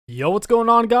Yo, what's going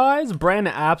on, guys?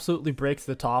 Brandon absolutely breaks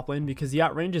the top lane because he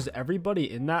outranges everybody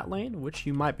in that lane, which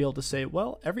you might be able to say,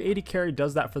 well, every AD carry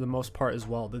does that for the most part as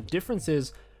well. The difference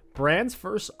is Brand's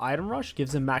first item rush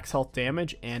gives him max health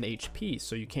damage and HP,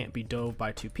 so you can't be dove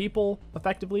by two people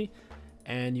effectively,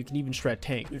 and you can even shred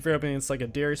tank. If you're up against like a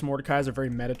Darius, Mordekaiser, very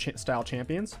meta style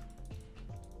champions,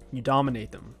 you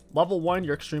dominate them. Level 1,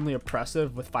 you're extremely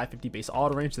oppressive with 550 base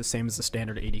auto range, the same as the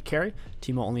standard AD carry.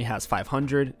 Teemo only has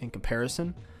 500 in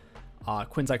comparison.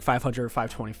 Quinn's like 500 or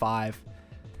 525,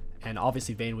 and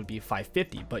obviously Vayne would be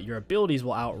 550, but your abilities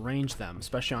will outrange them,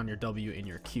 especially on your W and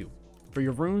your Q. For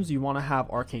your runes, you want to have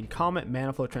Arcane Comet,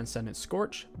 Mana Flow, Transcendent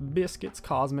Scorch, Biscuits,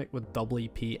 Cosmic with double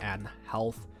EP and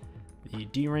health. The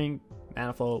D-Ring,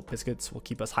 Mana Flow, Biscuits will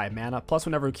keep us high mana, plus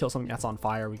whenever we kill something that's on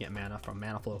fire, we get mana from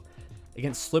Mana Flow.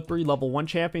 Against slippery level 1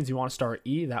 champions, you want to start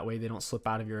E, that way they don't slip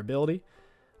out of your ability.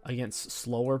 Against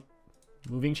slower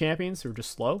moving champions who are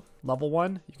just slow, level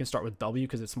 1, you can start with W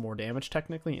because it's more damage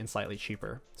technically and slightly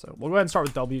cheaper. So we'll go ahead and start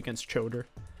with W against Choder.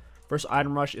 First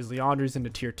item rush is Leandri's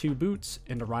into tier 2 boots,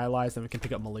 into Rylai's, then we can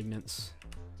pick up Malignants.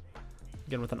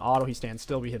 Again with an auto, he stands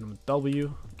still, we hit him with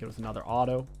W. Again with another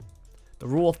auto. The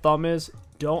rule of thumb is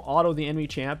don't auto the enemy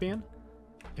champion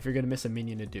if you're going to miss a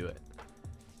minion to do it.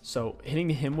 So hitting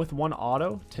him with one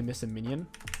auto to miss a minion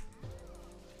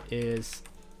is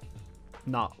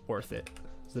not worth it.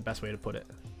 Is the best way to put it.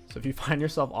 So if you find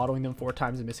yourself autoing them 4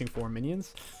 times and missing 4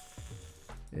 minions,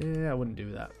 I wouldn't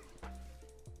do that.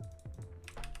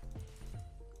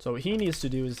 So what he needs to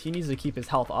do is he needs to keep his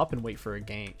health up and wait for a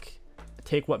gank.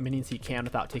 Take what minions he can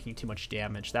without taking too much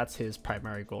damage. That's his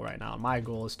primary goal right now. My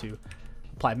goal is to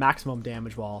apply maximum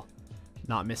damage while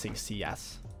not missing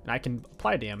CS. And I can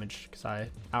apply damage because I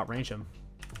outrange him.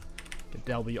 Get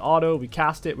W auto, we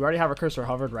cast it. We already have our cursor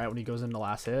hovered right when he goes into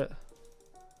last hit.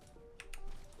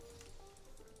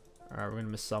 Alright, we're going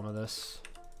to miss some of this.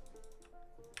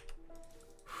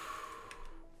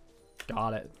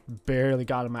 Got it. Barely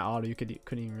got in my auto. You couldn't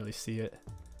even really see it.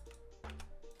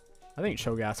 I think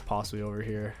Cho'Gath's possibly over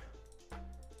here.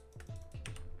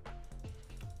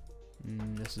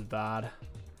 This is bad.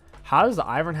 How does the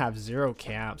Ivern have 0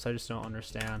 camps? I just don't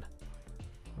understand.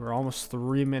 We're almost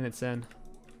 3 minutes in.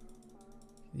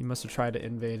 He must have tried to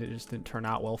invade. It just didn't turn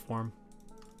out well for him.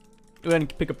 Go ahead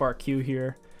and pick up our Q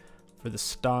here for the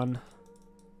stun.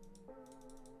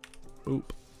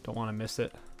 Oop. Don't want to miss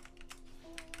it.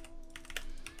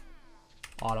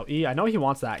 Auto E. I know he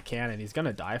wants that cannon. He's going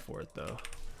to die for it, though.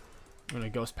 I'm going to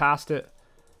ghost past it.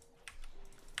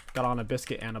 Got on a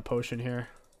biscuit and a potion here.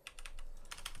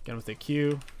 Again with the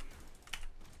Q.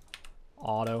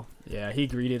 Auto. Yeah, he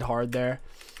greeted hard there.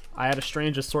 I had a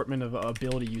strange assortment of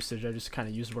ability usage. I just kind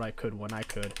of used what I could when I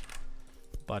could.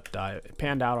 But it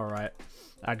panned out alright.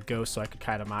 I had ghost so I could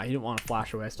kite him out. He didn't want to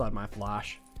flash away. I still had my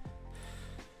flash.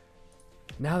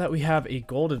 Now that we have a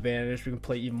gold advantage, we can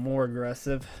play even more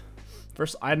aggressive.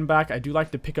 First item back, I do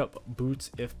like to pick up boots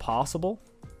if possible,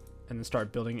 and then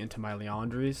start building into my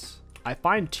Leandri's. I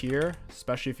find tier,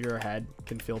 especially if you're ahead,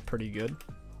 can feel pretty good.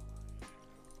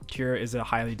 Tier is a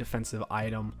highly defensive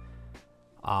item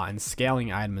and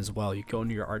scaling item as well. You go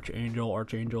into your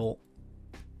Archangel,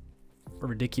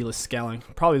 ridiculous scaling.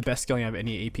 Probably the best scaling I have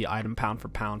any AP item pound for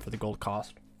pound for the gold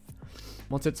cost.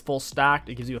 Once it's full stacked,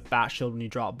 it gives you a fat shield when you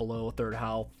drop below 3rd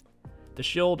health. The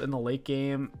shield in the late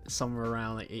game is somewhere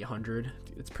around like 800.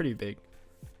 It's pretty big.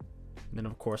 And then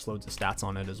of course loads of stats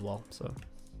on it as well. So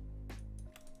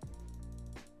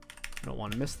don't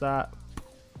want to miss that.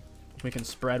 We can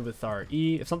spread with our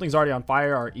E. If something's already on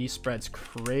fire, our E spreads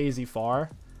crazy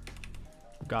far.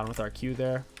 Got him with our Q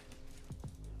there.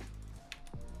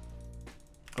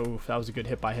 Oh, that was a good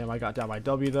hit by him. I got down my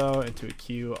W though into a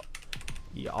Q.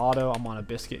 E auto. I'm on a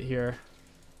biscuit here.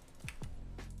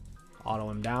 Auto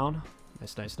him down.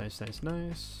 Nice, nice, nice, nice,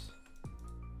 nice.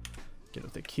 Get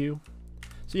with the Q.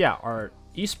 So yeah, our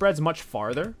E spreads much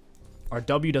farther. Our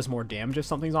W does more damage if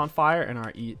something's on fire, and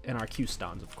our Q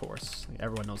stuns, of course.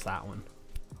 Everyone knows that one.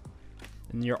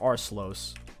 And your R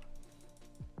slows.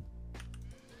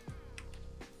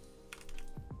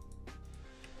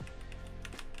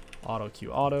 Auto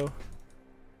Q auto.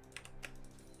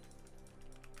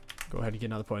 Go ahead and get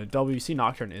another point of W. You see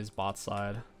Nocturne is bot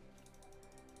side.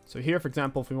 So here, for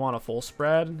example, if we want a full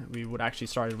spread, we would actually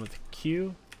start in with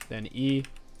Q, then E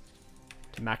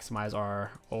to maximize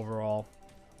our overall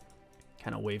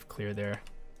kind of wave clear there.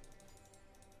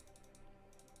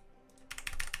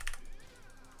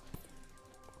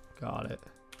 Got it.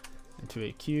 Into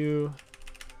a Q,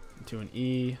 into an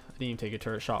E. I didn't even take a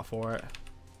turret shot for it.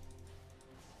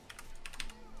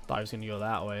 Thought he was going to go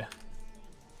that way.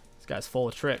 This guy's full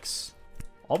of tricks.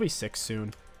 I'll be 6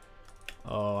 soon.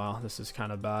 Oh wow, this is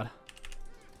kind of bad.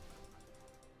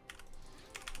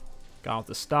 Got with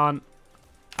the stun.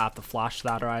 I have to flash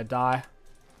that or I die.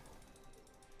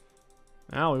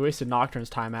 Well, we wasted Nocturne's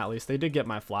time at least. They did get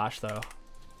my flash though.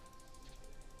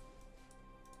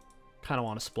 Kind of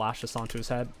want to splash this onto his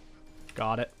head.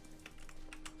 Got it.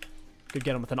 Could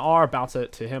get him with an R. Bounce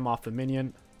it to him off the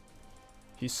minion.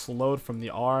 He's slowed from the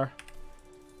R.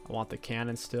 I want the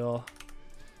cannon still.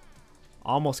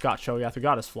 Almost got Cho'Gath. We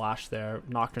got his flash there.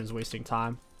 Nocturne's wasting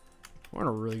time. We're in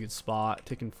a really good spot.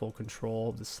 Taking full control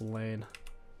of this lane.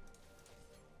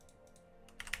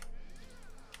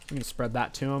 I'm going to spread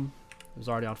that to him. He was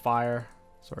already on fire.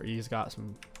 So our E's got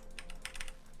some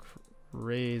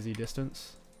crazy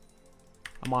distance.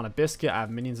 I'm on a biscuit. I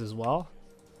have minions as well.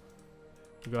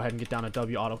 We'll go ahead and get down a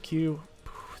W auto Q.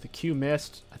 The Q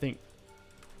missed. I think.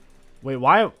 Wait,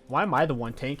 why am I the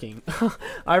one tanking?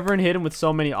 Ivern hit him with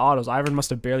so many autos. Ivern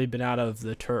must have barely been out of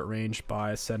the turret range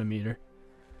by a centimeter.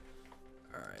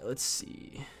 Alright, let's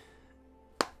see.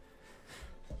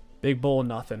 Big bull,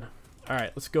 nothing.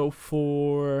 Alright, let's go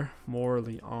for more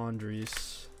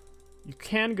Leandries. You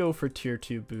can go for tier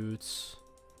 2 boots,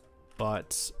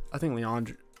 but I think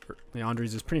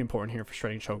Leandries is pretty important here for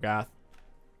shredding Cho'Gath.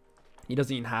 He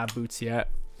doesn't even have boots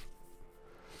yet.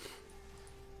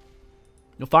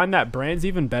 You'll find that Brand's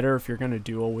even better if you're going to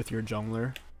duel with your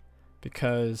jungler,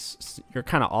 because you're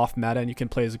kind of off meta and you can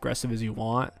play as aggressive as you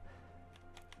want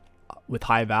with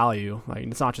high value. Like,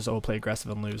 it's not just, oh, play aggressive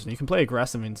and lose. And you can play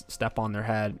aggressive and step on their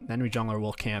head. The enemy jungler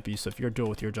will camp you, so if you're duel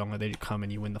with your jungler, they come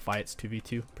and you win the fights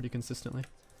 2v2 pretty consistently.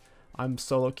 I'm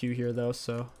solo queue here though,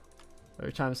 so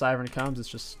every time this Ivern comes, it's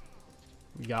just,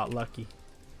 we got lucky.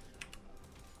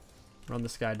 Run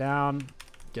this guy down,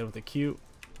 get with a Q.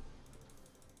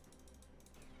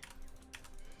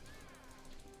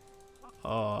 Oh,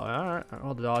 alright,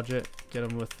 I'll dodge it. Get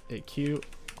him with a Q.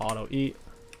 Auto eat.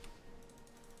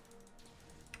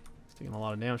 He's taking a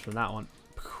lot of damage from that one.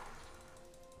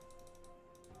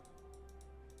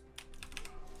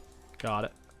 Got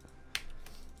it.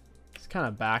 He's kind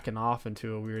of backing off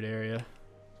into a weird area.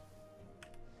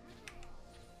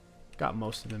 Got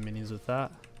most of the minions with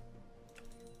that.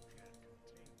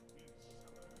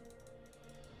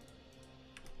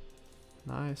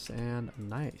 Nice and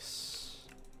nice.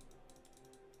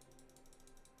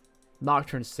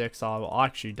 Nocturne 6, I'll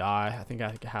actually die. I think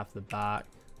I get half the back.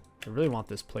 I really want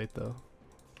this plate though.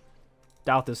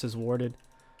 Doubt this is warded.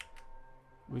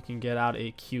 We can get out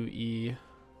a QE.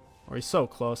 Or he's so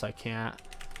close I can't.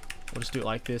 We'll just do it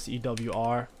like this.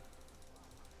 EWR.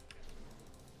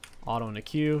 Auto in a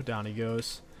Q. Down he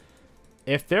goes.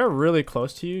 If they're really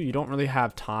close to you, you don't really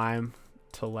have time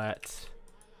to let...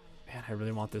 Man, I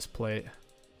really want this plate.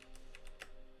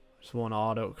 Just one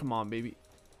auto. Come on, baby.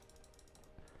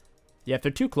 Yeah, if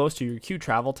they're too close to your Q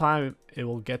travel time, it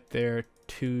will get there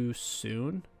too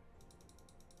soon.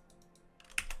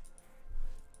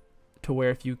 To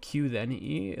where if you Q then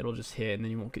E, it'll just hit and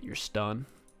then you won't get your stun.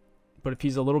 But if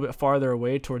he's a little bit farther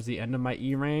away towards the end of my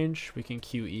E range, we can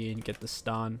QE and get the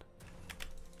stun.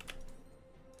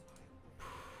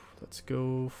 Let's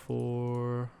go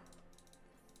for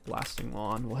Blasting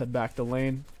Wand. We'll head back to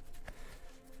lane.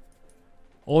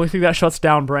 Only thing that shuts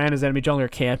down Brand is enemy jungler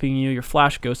camping you. Your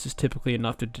Flash Ghost is typically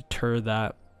enough to deter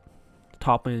that.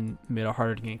 Top lane mid are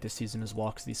harder to gank this season as well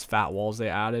because these fat walls they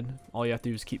added. All you have to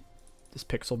do is keep this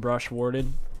Pixel Brush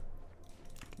warded.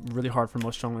 Really hard for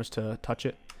most junglers to touch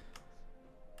it.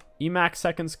 Emax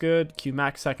second's good.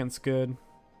 Qmax second's good.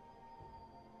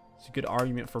 It's a good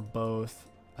argument for both.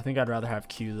 I think I'd rather have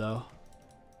Q though.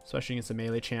 Especially against a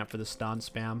melee champ for the stun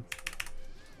spam.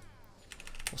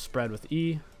 We'll spread with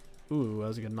E. Ooh, that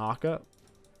was a good knockup.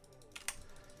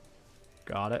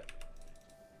 Got it.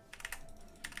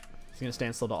 He's going to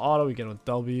stand still to auto. We get him with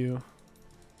W.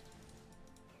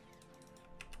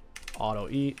 Auto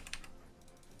E.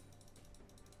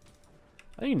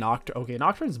 I think Okay,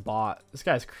 Nocturne's bot. This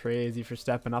guy's crazy for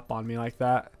stepping up on me like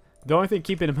that. The only thing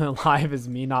keeping him alive is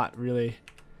me not really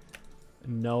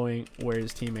knowing where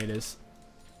his teammate is.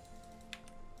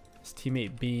 His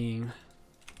teammate being...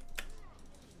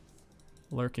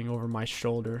 lurking over my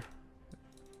shoulder.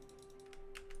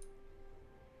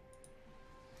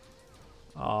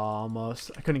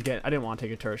 Almost. I didn't want to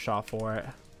take a turret shot for it.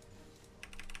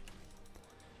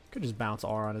 Could just bounce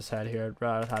R on his head here. I'd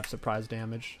rather have surprise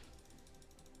damage.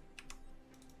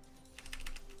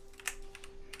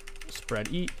 Spread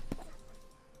E.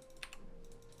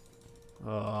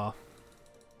 Got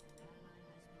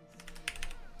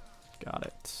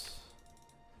it.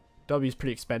 W's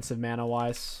pretty expensive mana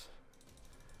wise.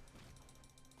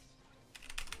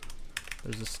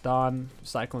 There's a stun.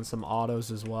 Cycling some autos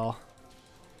as well.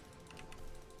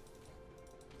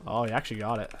 Oh, he actually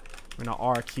got it. We're gonna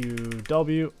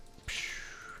RQW.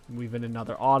 Weave in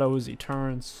another auto as he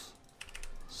turns.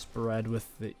 Spread with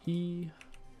the E.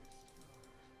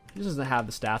 He doesn't have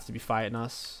the stats to be fighting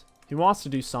us. He wants to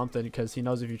do something because he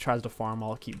knows if he tries to farm,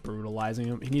 I'll keep brutalizing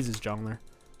him. He needs his jungler.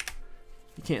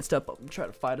 He can't step up and try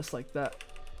to fight us like that.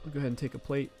 We'll go ahead and take a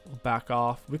plate. We'll back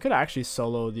off. We could actually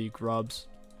solo the grubs.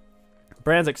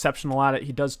 Brand's exceptional at it.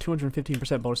 He does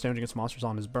 215% bonus damage against monsters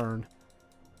on his burn.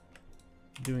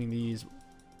 Doing these.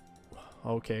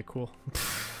 Okay, cool.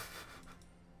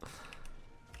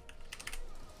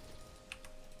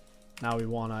 Now we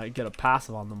want to get a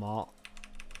passive on them all.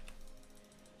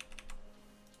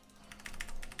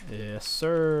 Yes,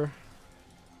 sir.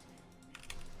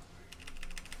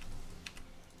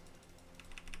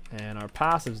 And our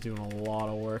passive's doing a lot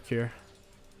of work here.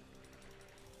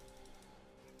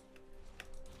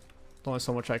 There's only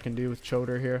so much I can do with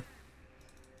Choder here.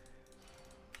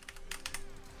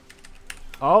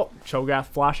 Oh, Cho'Gath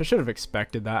flash. I should have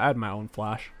expected that. I had my own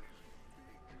flash.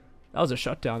 That was a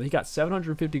shutdown. He got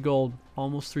 750 gold.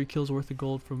 Almost 3 kills worth of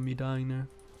gold from me dying there.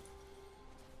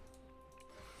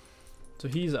 So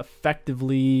he's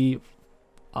effectively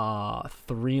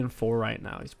 3 and 4 right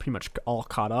now. He's pretty much all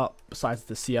caught up besides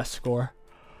the CS score.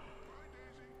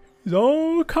 He's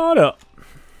all caught up.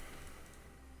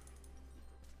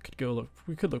 Could go look.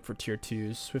 We could look for tier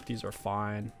 2s. Swifties are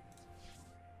fine.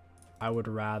 I would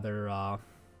rather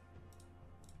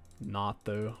not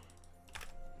though.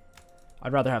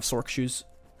 I'd rather have Sork shoes.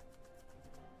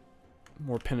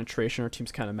 More penetration. Our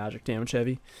team's kind of magic damage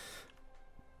heavy.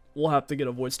 We'll have to get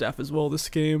a void staff as well this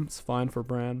game. It's fine for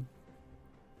Bran.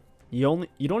 You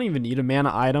don't even need a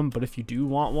mana item, but if you do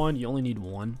want one, you only need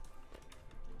one.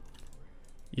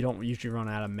 You don't usually run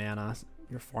out of mana.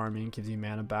 Your farming gives you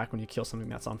mana back when you kill something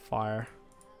that's on fire.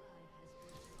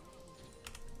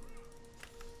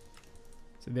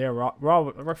 So there,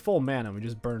 we're full mana. We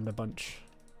just burned a bunch.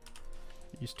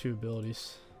 Use 2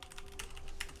 abilities.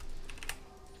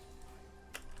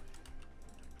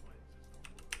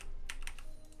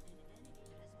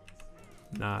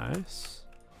 Nice.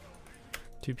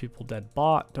 2 people dead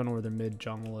bot. Don't know where their mid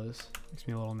jungle is. Makes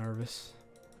me a little nervous.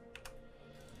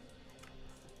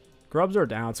 Grubs are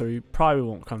down, so he probably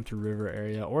won't come to river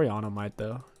area. Oriana might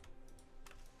though.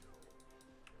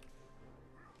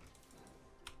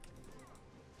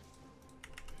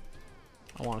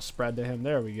 I want to spread to him.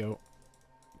 There we go.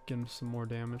 Get him some more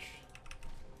damage.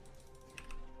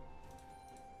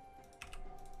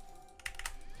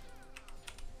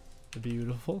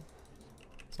 Beautiful.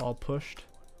 It's all pushed.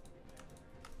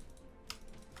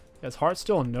 His heart's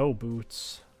still no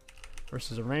boots.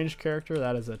 Versus a ranged character,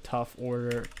 that is a tough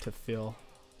order to fill.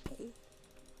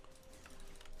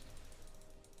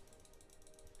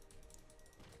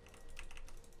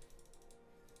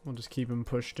 We'll just keep him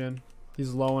pushed in.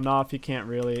 He's low enough, he can't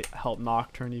really help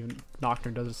Nocturne, even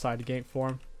Nocturne does decide to gank for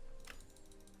him.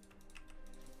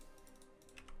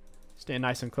 Stay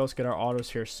nice and close, get our autos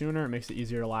here sooner, it makes it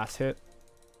easier to last hit.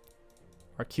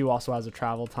 Our Q also has a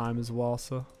travel time as well,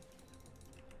 so.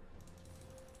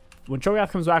 When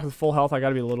Cho'Gath comes back with full health, I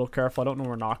gotta be a little careful. I don't know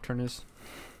where Nocturne is.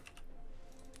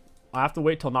 I have to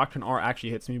wait till Nocturne R actually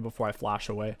hits me before I flash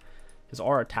away. His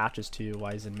R attaches to you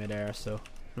while he's in midair, so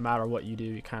no matter what you do,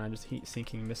 you kind of just heat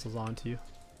sinking missiles onto you.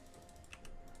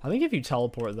 I think if you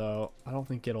teleport, though, I don't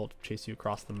think it'll chase you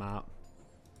across the map.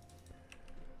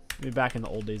 Maybe back in the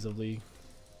old days of League.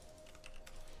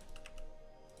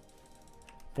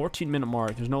 14-minute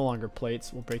mark. There's no longer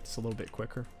plates. We'll break this a little bit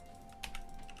quicker.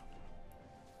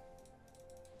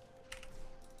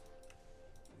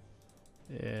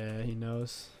 Yeah, he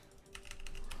knows.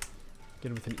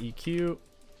 Get him with an EQ.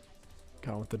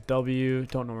 Got him with the W.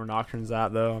 Don't know where Nocturne's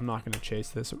at, though. I'm not going to chase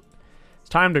this. It's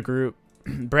time to group.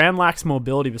 Bran lacks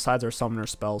mobility besides our summoner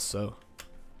spells, so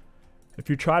if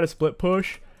you try to split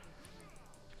push,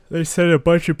 they send a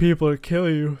bunch of people to kill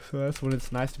you. So that's when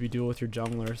it's nice to be dual with your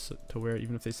junglers, to where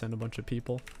even if they send a bunch of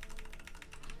people,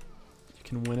 you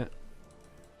can win it.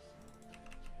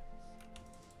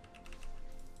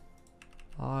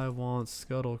 I want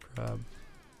Scuttle Crab.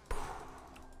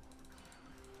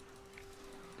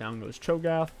 Down goes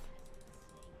Cho'Gath.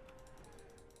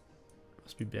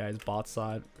 Must be BI's bot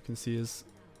side. We can see his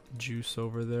juice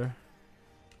over there.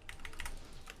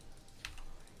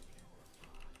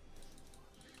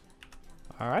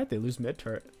 Alright, they lose mid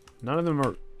turret. None of them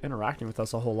are interacting with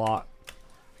us a whole lot.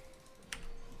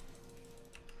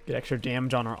 Get extra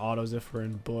damage on our autos if we're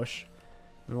in bush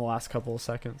in the last couple of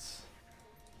seconds.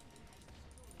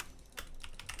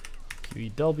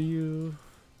 QEW.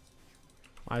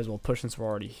 Might as well push since we're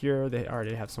already here. They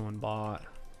already have someone bought.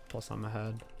 Plus I'm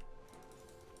ahead.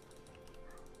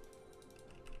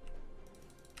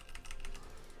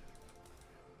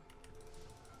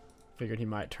 Figured he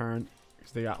might turn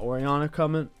because they got Oriana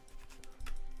coming.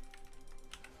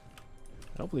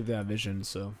 I don't believe they have vision,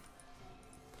 so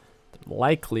they're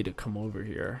likely to come over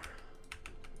here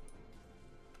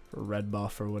for red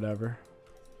buff or whatever.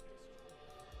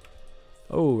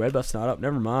 Oh, red buff's not up.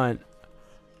 Never mind.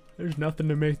 There's nothing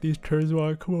to make these turns while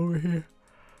I come over here.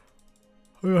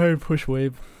 I'll go ahead and push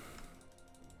wave.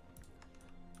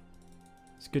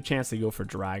 It's a good chance they go for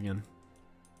dragon.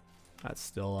 That's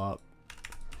still up.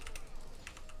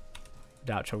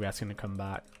 Doubt Cho'Gath's gonna come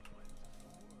back.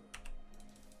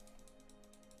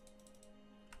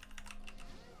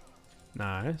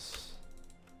 Nice.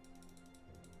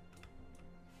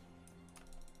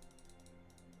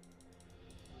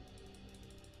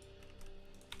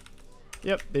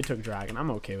 Yep, they took dragon.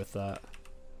 I'm okay with that.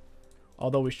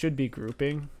 Although we should be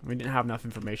grouping. We didn't have enough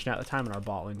information at the time and our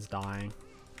bot lane's dying.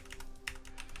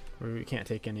 We can't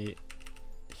take any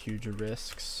huge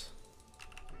risks.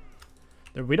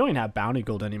 We don't even have bounty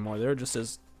gold anymore. They're just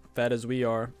as fed as we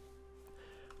are.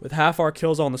 With half our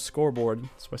kills on the scoreboard.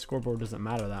 That's why scoreboard doesn't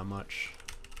matter that much.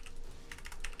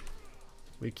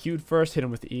 We queued first, hit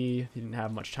him with E. He didn't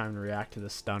have much time to react to the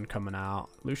stun coming out.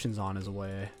 Lucian's on his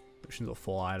way. Lucian's a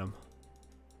full item.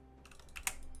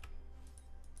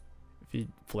 If he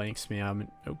flanks me, I'm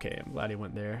okay. I'm glad he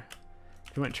went there.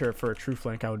 If he went for a true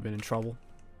flank, I would have been in trouble.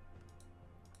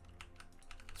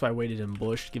 So I waited in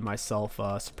bush to give myself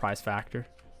a surprise factor.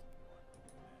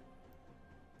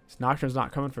 This Nocturne's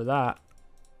not coming for that.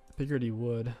 Figured he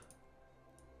would.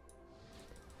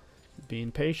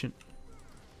 Being patient.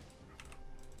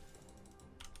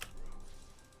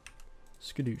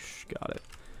 Skadoosh, got it.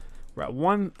 We're at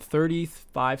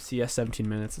 135 CS, 17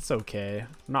 minutes. It's okay.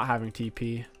 I'm not having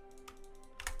TP.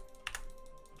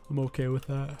 I'm okay with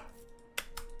that.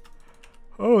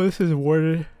 Oh, this is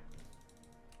warded.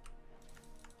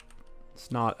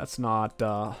 That's not,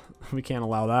 we can't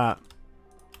allow that.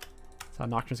 So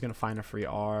Nocturne's gonna find a free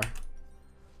R.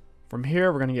 From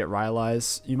here, we're gonna get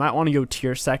Rylai's. You might want to go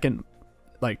tier second,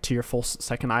 like tier full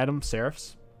second item,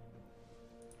 Seraphs.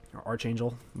 Or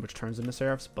Archangel, which turns into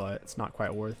Seraphs, but it's not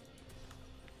quite worth.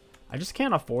 I just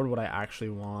can't afford what I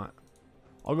actually want.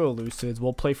 I'll go Lucids.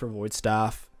 We'll play for Void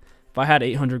Staff. If I had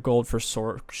 800 gold for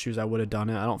Sword Shoes, I would have done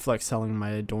it. I don't feel like selling my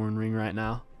Adorn Ring right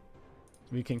now.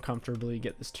 We can comfortably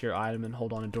get this tier item and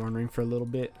hold on Adorn Ring for a little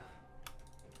bit.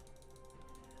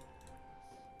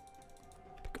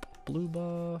 Pick up a blue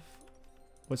buff.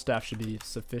 What staff should be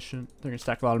sufficient? They're going to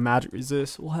stack a lot of magic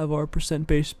resist. We'll have our percent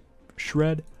base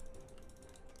shred.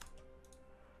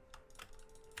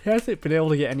 He hasn't been able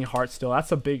to get any Heartsteel.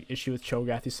 That's a big issue with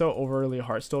Cho'Gath. He's so overly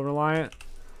Heartsteel reliant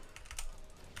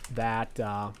that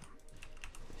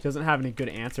he doesn't have any good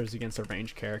answers against a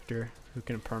ranged character who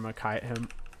can perma-kite him.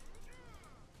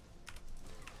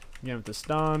 Get him with the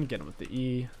stun, get him with the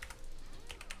E.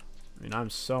 I mean,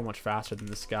 I'm so much faster than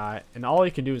this guy. And all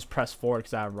he can do is press forward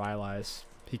because I have Rylai's.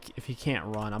 If he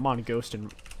can't run, I'm on Ghost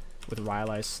and with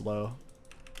Rylai's slow.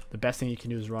 The best thing he can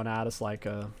do is run at us like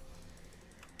a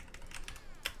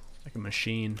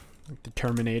machine, like the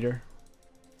Terminator.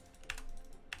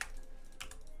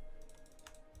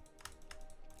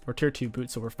 We're tier 2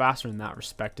 boots, so we're faster in that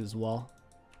respect as well.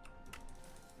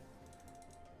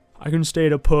 I can stay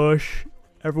to push.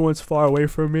 Everyone's far away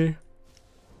from me.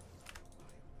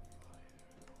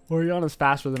 Oriana's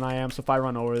faster than I am, so if I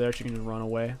run over there, she can just run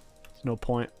away. There's no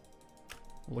point.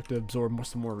 We'll look to absorb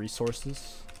some more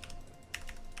resources.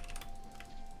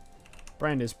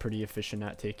 Brand is pretty efficient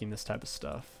at taking this type of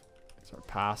stuff. It's our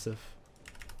passive.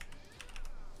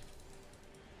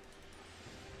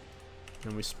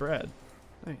 And we spread.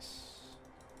 Nice.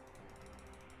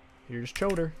 Here's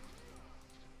Choder.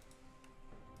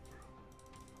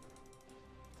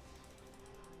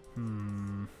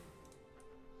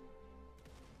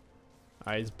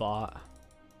 He's bot.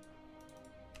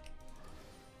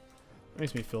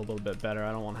 Makes me feel a little bit better.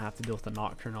 I don't want to have to deal with the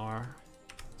Nocturne R.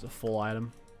 It's a full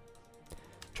item.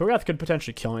 Cho'Gath could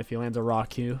potentially kill me if he lands a raw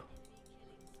Q.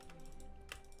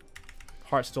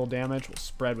 Heartsteel damage will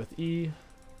spread with E.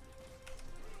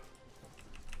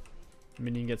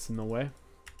 Minion gets in the way.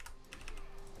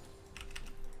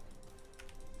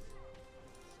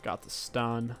 Got the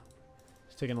stun.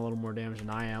 He's taking a little more damage than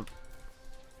I am.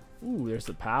 Ooh, there's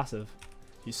the passive.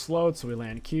 He's slowed, so we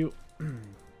land Q. He's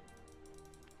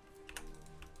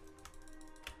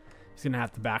gonna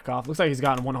have to back off. Looks like he's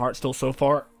gotten one Heartsteel so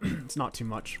far. It's not too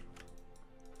much.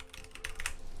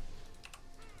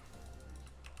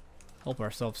 Help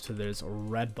ourselves to this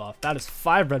red buff. That is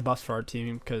 5 red buffs for our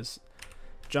team because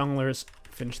junglers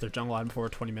finish their jungle item before a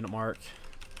 20-minute mark.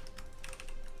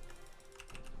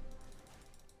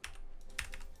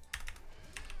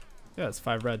 Yeah, it's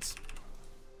 5 reds.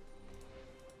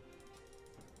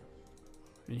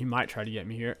 And he might try to get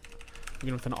me here.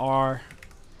 Again with an R.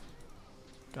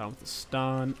 Got him with a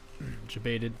stun.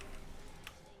 Jebaited.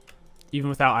 Even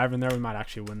without Ivan there, we might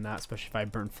actually win that, especially if I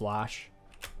burn flash.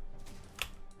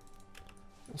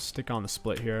 We'll stick on the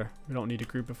split here. We don't need to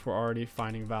group if we're already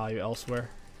finding value elsewhere.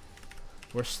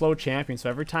 We're slow champions, so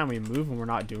every time we move and we're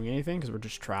not doing anything because we're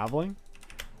just traveling.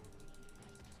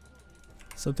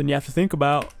 Something you have to think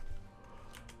about.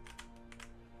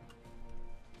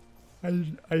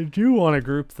 I do want to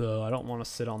group though. I don't want to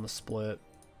sit on the split.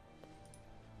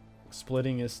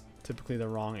 Splitting is typically the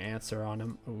wrong answer on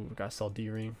him. Ooh, we gotta sell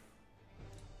D-Ring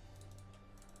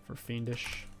for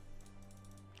Fiendish.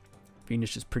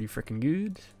 Fiendish is pretty freaking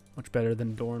good. Much better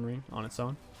than Doran Ring on its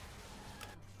own.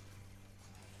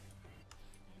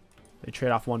 They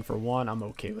trade off 1 for 1. I'm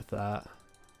okay with that.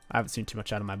 I haven't seen too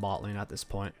much out of my bot lane at this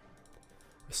point.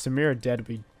 With Samira dead,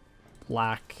 we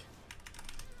lack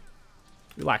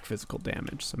physical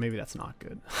damage, so maybe that's not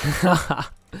good.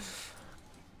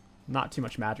 Not too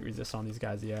much magic resist on these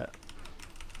guys yet.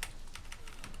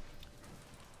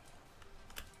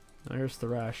 Now here's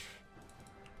Thresh.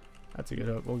 That's a good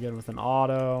hook. We'll get him with an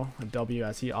auto, a W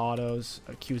as he autos,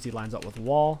 a Q as he lines up with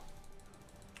wall.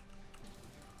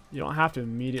 You don't have to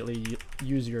immediately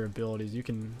use your abilities. You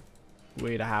can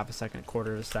wait a half a second,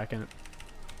 quarter of a second.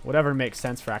 Whatever makes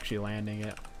sense for actually landing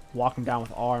it. Walk him down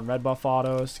with R and red buff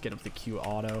autos. Get him with the Q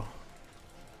auto.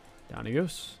 Down he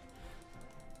goes.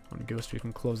 On Ghost, we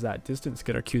can close that distance.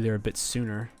 Get our Q there a bit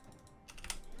sooner.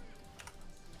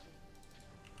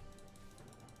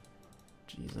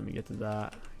 Jeez, let me get to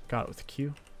that. Got it with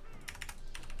Q.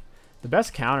 The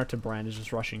best counter to Brand is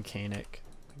just rushing Kanik.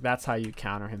 That's how you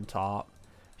counter him top.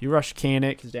 If you rush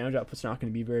Kanik, his damage output's not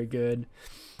going to be very good.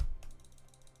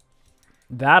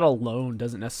 That alone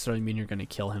doesn't necessarily mean you're going to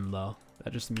kill him, though.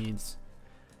 That just means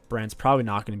Brand's probably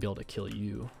not going to be able to kill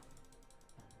you.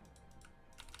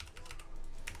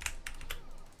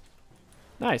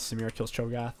 Nice. Samira kills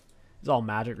Cho'Gath. It's all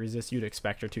magic resist. You'd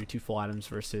expect her to. 2 full items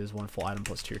versus 1 full item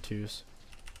plus tier 2s.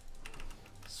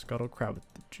 Scuttle Crab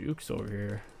with the jukes over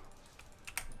here.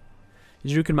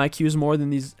 He's juking my Qs more than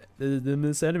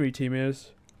this enemy team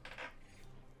is.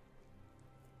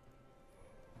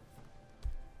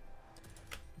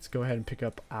 Let's go ahead and pick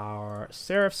up our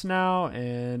Seraphs now,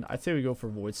 and I'd say we go for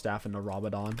Void Staff and the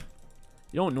Rabadon.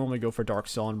 You don't normally go for Dark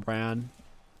Soul and Bran.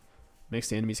 Makes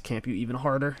the enemies camp you even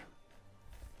harder.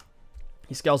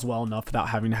 He scales well enough without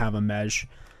having to have a Mej.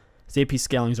 His AP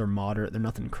scalings are moderate. They're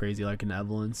nothing crazy like an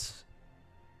Evelyn's.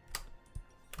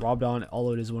 Rabadon,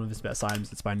 although it is one of his best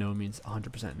items, it's by no means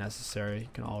 100% necessary. You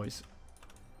can always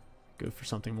go for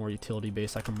something more utility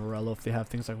based like a Morello if they have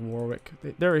things like Warwick.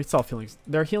 Their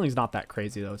healing's not that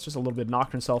crazy though. It's just a little bit of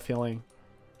Nocturne self-healing.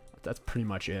 That's pretty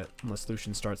much it. Unless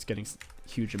Lucian starts getting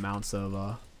huge amounts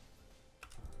of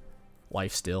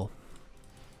life steal.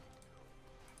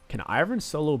 Can Ivern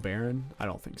solo Baron? I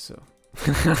don't think so.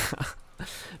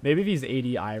 Maybe if he's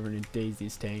 80 Ivern and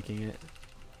Daisy's tanking it.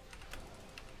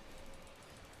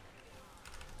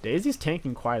 Daisy's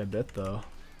tanking quite a bit though.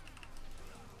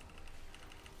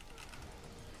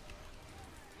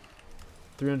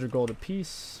 $300 gold a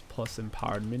piece plus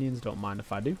empowered minions. Don't mind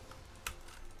if I do.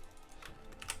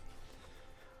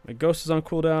 My ghost is on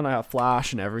cooldown. I have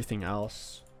flash and everything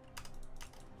else.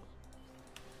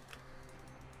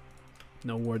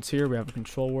 No wards here. We have a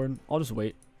control ward. I'll just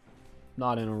wait.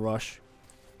 Not in a rush.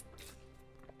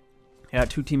 I got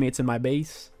 2 teammates in my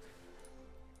base.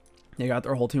 They got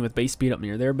their whole team with base speed up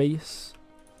near their base.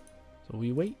 So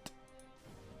we wait.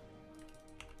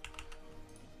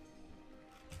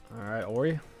 Alright,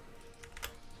 Ori.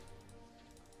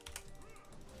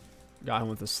 Got him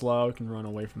with the slow. Can run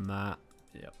away from that.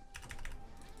 Yep.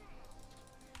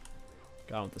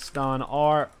 Got him with the stun.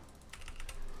 R.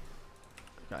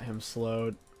 Got him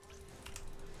slowed.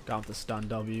 Got him with the stun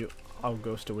W. I'll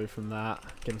ghost away from that.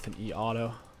 Get him with an E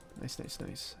auto. Nice, nice,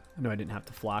 nice. I know I didn't have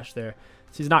to flash there.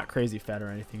 So he's not crazy fed or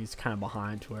anything. He's kind of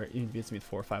behind to where even if he gets me with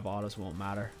 4 or 5 autos, won't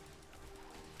matter.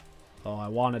 Oh, I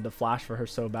wanted to flash for her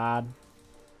so bad.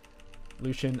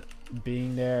 Lucian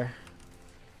being there.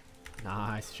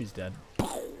 Nice, she's dead.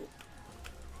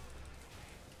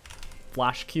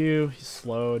 Flash Q, he's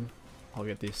slowed. I'll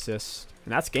get the assist.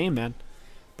 And that's game, man.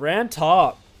 Brand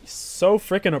top. He's so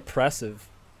freaking oppressive.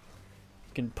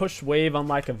 You can push wave on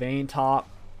like a Vayne top.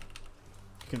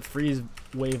 You can freeze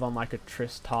wave on like a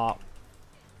Triss top.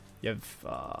 You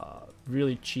have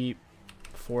really cheap,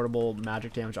 affordable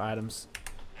magic damage items.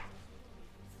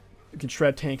 You can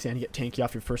shred tanks and get tanky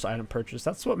off your first item purchase.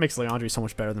 That's what makes Leandri so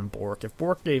much better than Bork. If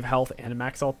Bork gave health and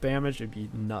max health damage, it'd be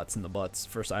nuts in the butts.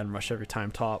 First item rush every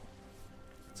time top.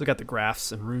 So I got the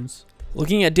graphs and runes.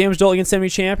 Looking at damage dealt against enemy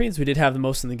champions, we did have the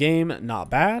most in the game. Not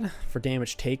bad. For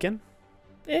damage taken,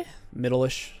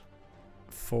 middle-ish.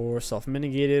 For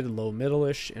self-mitigated, low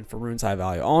middle-ish. And for runes, high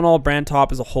value. All in all, brand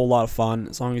top is a whole lot of fun.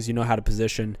 As long as you know how to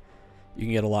position, you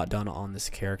can get a lot done on this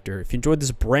character. If you enjoyed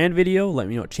this brand video, let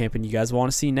me know what champion you guys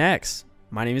want to see next.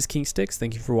 My name is King Sticks.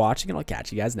 Thank you for watching, and I'll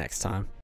catch you guys next time.